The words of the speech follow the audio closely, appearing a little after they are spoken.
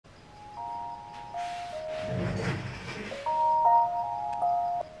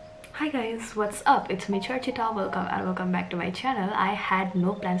guys, what's up? It's me Charchita. Welcome back to my channel. I had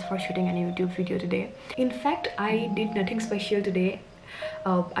no plans for shooting any YouTube video today. In fact, I did nothing special today.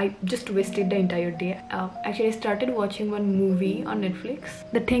 I just wasted the entire day. Actually, I started watching one movie on Netflix.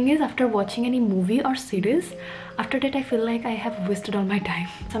 The thing is, after watching any movie or series, after that I feel like I have wasted all my time.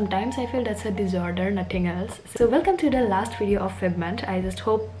 Sometimes I feel that's a disorder, nothing else. So welcome to the last video of Feb month. I just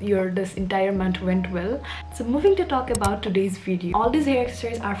hope this entire month went well. So moving to talk about today's video. All these hair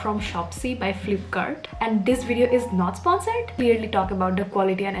accessories are from Shopsy by Flipkart, and this video is not sponsored. Clearly talk about the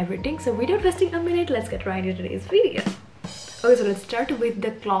quality and everything. So without wasting a minute, let's get right into today's video. Okay, so let's start with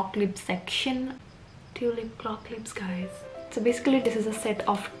the claw clip section. Tulip claw clips, guys. So basically this is a set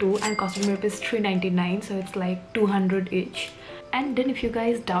of 2 and costing me rupees 399, so it's like 200 each. And then if you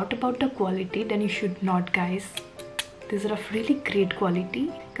guys doubt about the quality, then you should not, guys. These are of really great quality.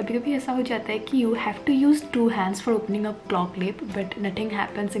 कभी-कभी ऐसा हो जाता है कि you have to use 2 hands for opening a claw clip, but nothing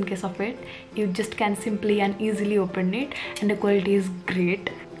happens in case of it. You just can simply and easily open it, and the quality is great.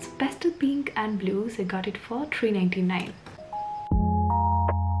 It's pastel pink and blue, so I got it for 399.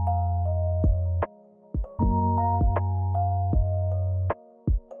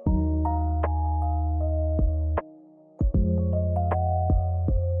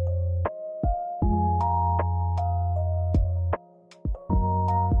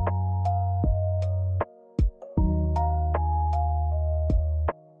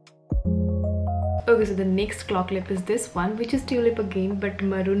 Okay, so the next claw clip is this one, which is Tulip again, but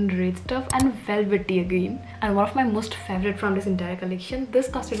maroon red stuff and velvety again. And one of my most favorite from this entire collection. This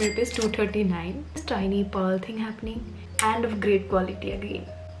costed me rupees 239. This tiny pearl thing happening and of great quality again.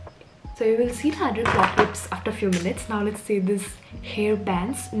 So you will see the other claw clips after a few minutes. Now let's see these hair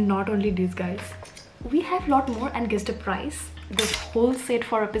bands. Not only these, guys. We have a lot more, and guess the price. This whole set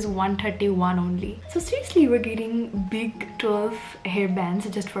for rupees 131 only. So seriously, we're getting big 12 hair bands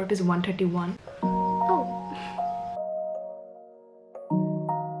just for rupees 131.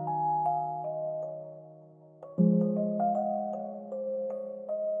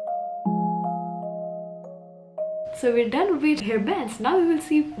 So we're done with hair bands. Now we will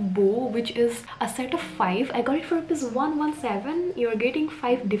see bow, which is a set of 5. I got it for rupees 117. You're getting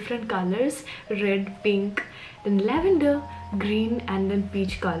 5 different colors: red, pink, then lavender, green, and then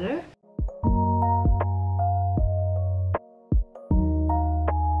peach color.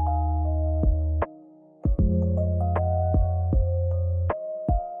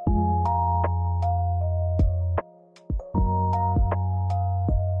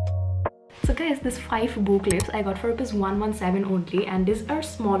 So guys, this 5 bow clips I got for rupees 117 only, and these are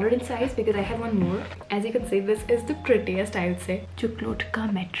smaller in size because I have one more. As you can see, this is the prettiest, I would say. जो cloth का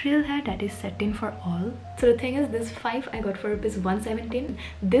material है, that is satin for all. So the thing is, this 5 I got for rupees 117.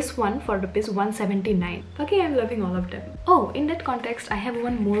 This one for rupees 179. Okay, I'm loving all of them. Oh, in that context, I have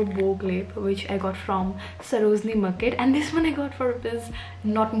one more bow clip which I got from Sarojini Market, and this one I got for rupees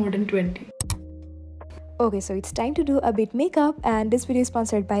not more than 20. Okay, so it's time to do a bit makeup, and this video is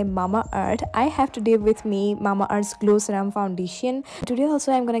sponsored by Mamaearth. I have today with me Mamaearth's Glow Serum Foundation. Today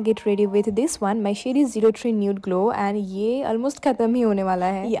also I'm gonna get ready with this one. My shade is 03 Nude Glow, and ये almost खत्म ही होने वाला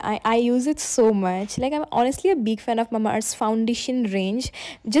है. Yeah, I use it so much. Like, I'm honestly a big fan of Mamaearth's foundation range,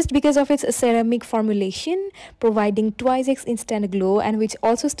 just because of its ceramic formulation, providing twice X instant glow, and which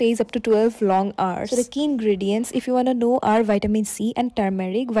also stays up to 12 long hours. So the key ingredients, if you wanna know, are vitamin C and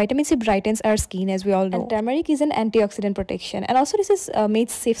turmeric. Vitamin C brightens our skin, as we all know. And turmeric is an antioxidant protection, and also this is made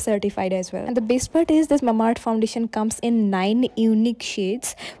safe certified as well. And the best part is, this Mamaearth foundation comes in 9 unique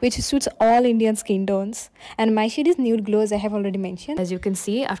shades, which suits all Indian skin tones. And my shade is Nude Glow, as I have already mentioned. As you can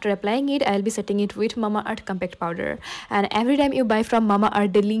see, after applying it, I'll be setting it with Mamaearth compact powder. And every time you buy from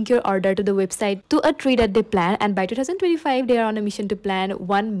Mamaearth, they link your order to the website to a tree that they plan, and by 2025 they are on a mission to plant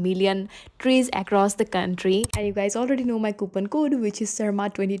 1 million trees across the country. And you guys already know my coupon code, which is Sarma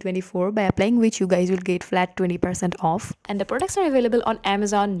 2024, by applying which you guys will get flat 20% off. And the products are available on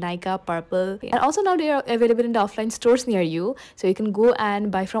Amazon, Nykaa, Purple, and also now they are available in the offline stores near you, so you can go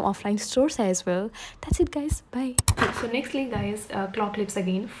and buy from offline stores as well. That's it, guys. Bye. So nextly, guys, claw clips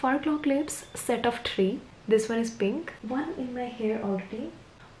again. For claw clips, set of 3. This one is pink, one in my hair already,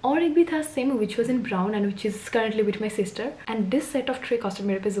 और एक भी था same, which was in brown and which is currently with my sister. And this set of 3 costed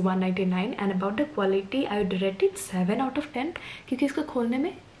me rupees 199. And about the quality, I would rate it 7 out of 10 क्योंकि इसको खोलने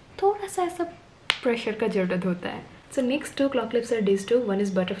में थोड़ा सा ऐसा प्रेशर का जरूरत होता है. So next 2 claw clips are these 2. One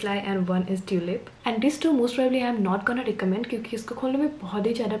is butterfly and one is tulip. And these 2 most probably I am not gonna recommend क्योंकि इसको खोलने में बहुत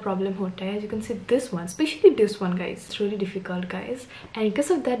ही ज़्यादा problem होता है. As you can see, this one, especially this one, guys, it's really difficult, guys. And because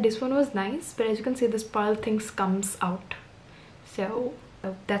of that, this one was nice, but as you can see, this pearl things comes out. So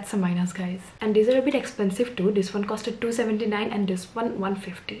that's a minus, guys. And these are a bit expensive too. This one costed 279 and this one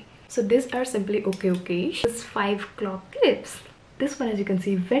 150. So these are simply okay. This 5 o'clock clips. This one, as you can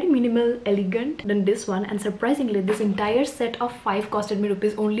see, very minimal, elegant than this one, and surprisingly this entire set of 5 costed me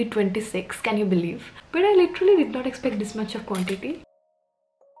rupees only 26. Can you believe? But I literally did not expect this much of quantity.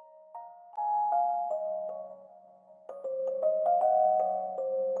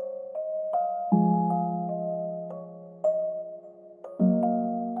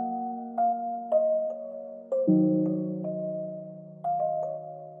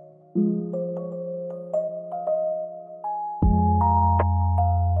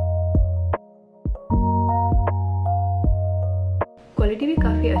 Quality भी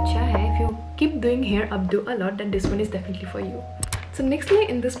काफ़ी अच्छा है. If you keep doing hair updo a lot, then this one is definitely for you. So nextly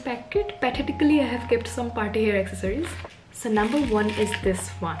in this packet, pathetically I have kept some party hair accessories. So number 1 is this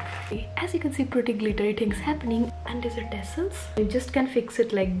one. As you can see, pretty glittery things happening, and these are tassels. You just can fix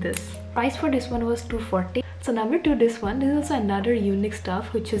it like this. Price for this one was 240. So number 2, this one. This is also another unique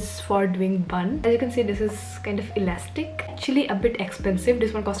stuff which is for doing bun. As you can see, this is kind of elastic. Actually a bit expensive.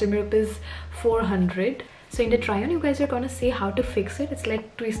 This one costed me rupees 400. So in the try on, you guys are gonna see how to fix it. It's like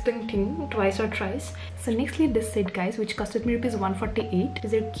twisting thing twice or thrice. So nextly this set, guys, which costed me rupees 148.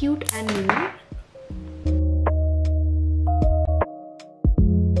 These are cute and mini.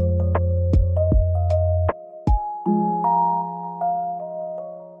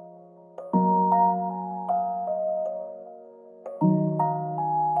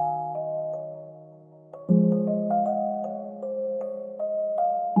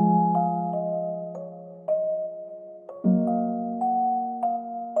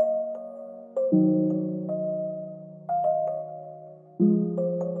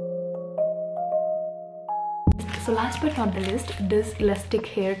 So last but not the least, this elastic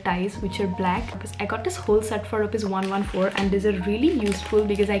hair ties which are black. I got this whole set for rupees 114, and these are really useful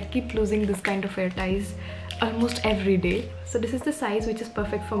because I keep losing this kind of hair ties almost every day. So this is the size which is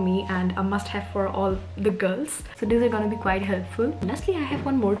perfect for me and a must have for all the girls. So these are gonna be quite helpful. Lastly, I have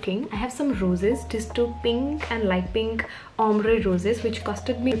one more thing. I have some roses, these 2 pink and light pink ombre roses which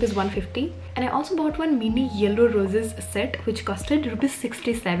costed me rupees 150, and I also bought one mini yellow roses set which costed rupees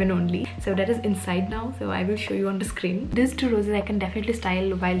 67 only. So that is inside now, so I will show you on the screen. These 2 roses I can definitely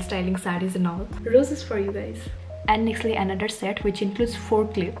style while styling sarees and all. Roses for you guys. And nextly another set which includes 4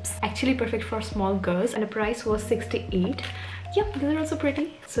 clips, actually perfect for small girls, and the price was 68. Yep, these are also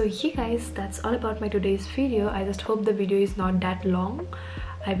pretty. So yeah guys, that's all about my today's video. I just hope the video is not that long.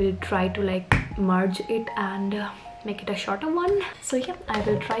 I will try to like merge it and make it a shorter one. So yeah, I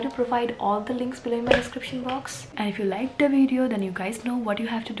will try to provide all the links below in my description box. And if you liked the video, then you guys know what you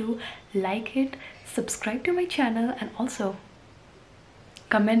have to do. Like it, subscribe to my channel, and also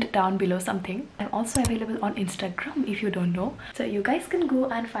comment down below something. I'm also available on Instagram if you don't know, so you guys can go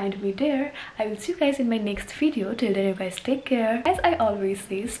and find me there. I will see you guys in my next video. Till then, you guys take care. As I always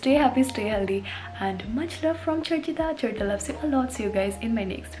say, stay happy, stay healthy, and much love from Charchita. Charchita loves you a lot. See you guys in my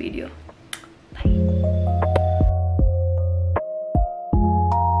next video.